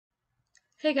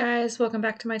Hey guys, welcome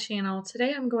back to my channel.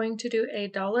 Today I'm going to do a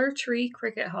Dollar Tree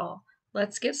Cricut haul.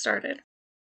 Let's get started.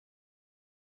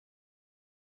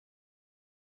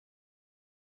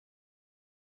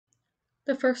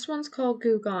 The first one's called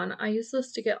Goo Gone. I use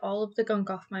this to get all of the gunk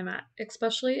off my mat,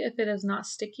 especially if it is not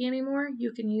sticky anymore.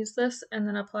 You can use this and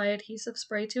then apply adhesive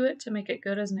spray to it to make it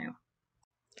good as new.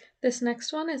 This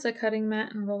next one is a cutting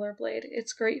mat and roller blade.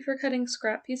 It's great for cutting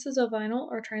scrap pieces of vinyl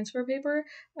or transfer paper.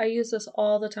 I use this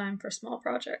all the time for small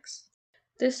projects.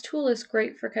 This tool is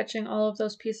great for catching all of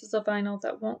those pieces of vinyl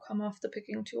that won't come off the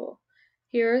picking tool.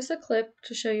 Here is a clip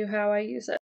to show you how I use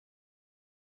it.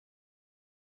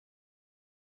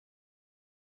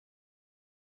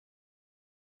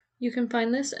 You can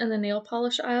find this in the nail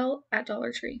polish aisle at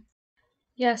Dollar Tree.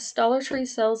 Yes, Dollar Tree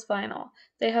sells vinyl.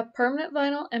 They have permanent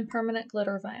vinyl and permanent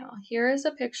glitter vinyl. Here is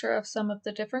a picture of some of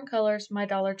the different colors my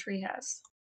Dollar Tree has.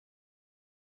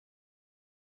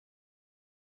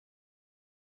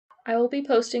 I will be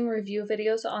posting review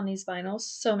videos on these vinyls,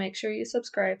 so make sure you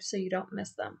subscribe so you don't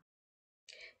miss them.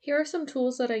 Here are some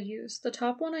tools that I use. The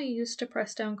top one I use to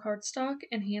press down cardstock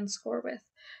and hand score with.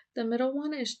 The middle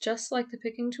one is just like the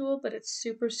picking tool, but it's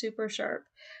super sharp.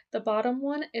 The bottom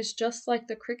one is just like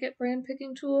the Cricut brand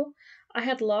picking tool. I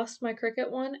had lost my Cricut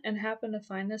one and happened to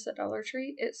find this at Dollar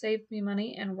Tree. It saved me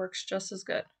money and works just as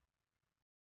good.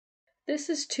 This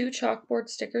is 2 chalkboard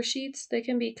sticker sheets. They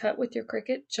can be cut with your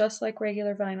Cricut just like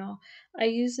regular vinyl. I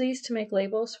use these to make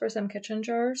labels for some kitchen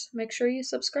jars. Make sure you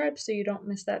subscribe so you don't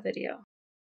miss that video.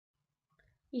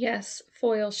 Yes,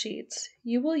 foil sheets.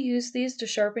 You will use these to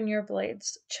sharpen your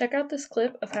blades. Check out this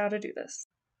clip of how to do this.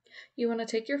 You want to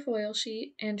take your foil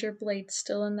sheet and your blade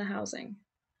still in the housing.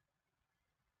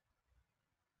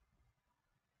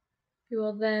 You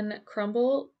will then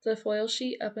crumble the foil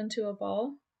sheet up into a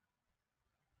ball.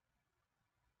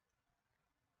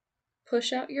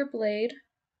 Push out your blade.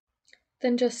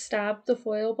 Then just stab the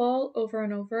foil ball over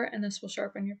and over and this will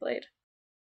sharpen your blade.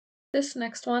 This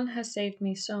next one has saved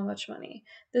me so much money.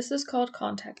 This is called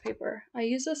contact paper. I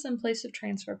use this in place of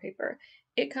transfer paper.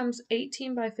 It comes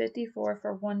 18 by 54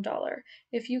 for $1.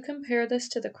 If you compare this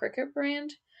to the Cricut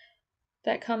brand,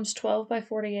 that comes 12 by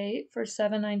 48 for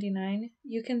 $7.99,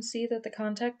 you can see that the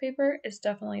contact paper is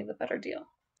definitely the better deal.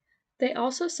 They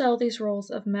also sell these rolls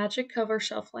of magic cover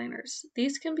shelf liners.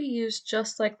 These can be used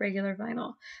just like regular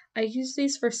vinyl. I use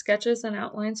these for sketches and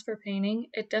outlines for painting.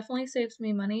 It definitely saves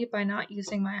me money by not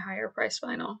using my higher priced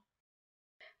vinyl.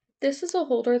 This is a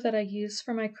holder that I use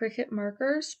for my Cricut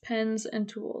markers, pens, and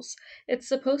tools. It's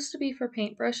supposed to be for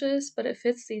paintbrushes, but it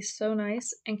fits these so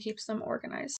nice and keeps them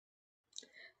organized.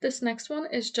 This next one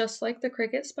is just like the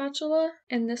Cricut spatula,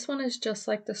 and this one is just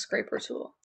like the scraper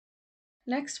tool.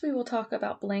 Next, we will talk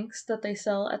about blanks that they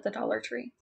sell at the Dollar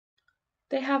Tree.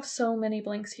 They have so many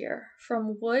blanks here,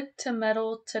 from wood to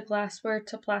metal to glassware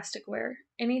to plasticware.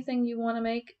 Anything you want to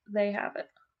make, they have it.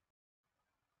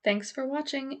 Thanks for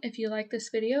watching. If you like this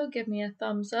video, give me a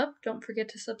thumbs up. Don't forget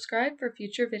to subscribe for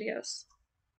future videos.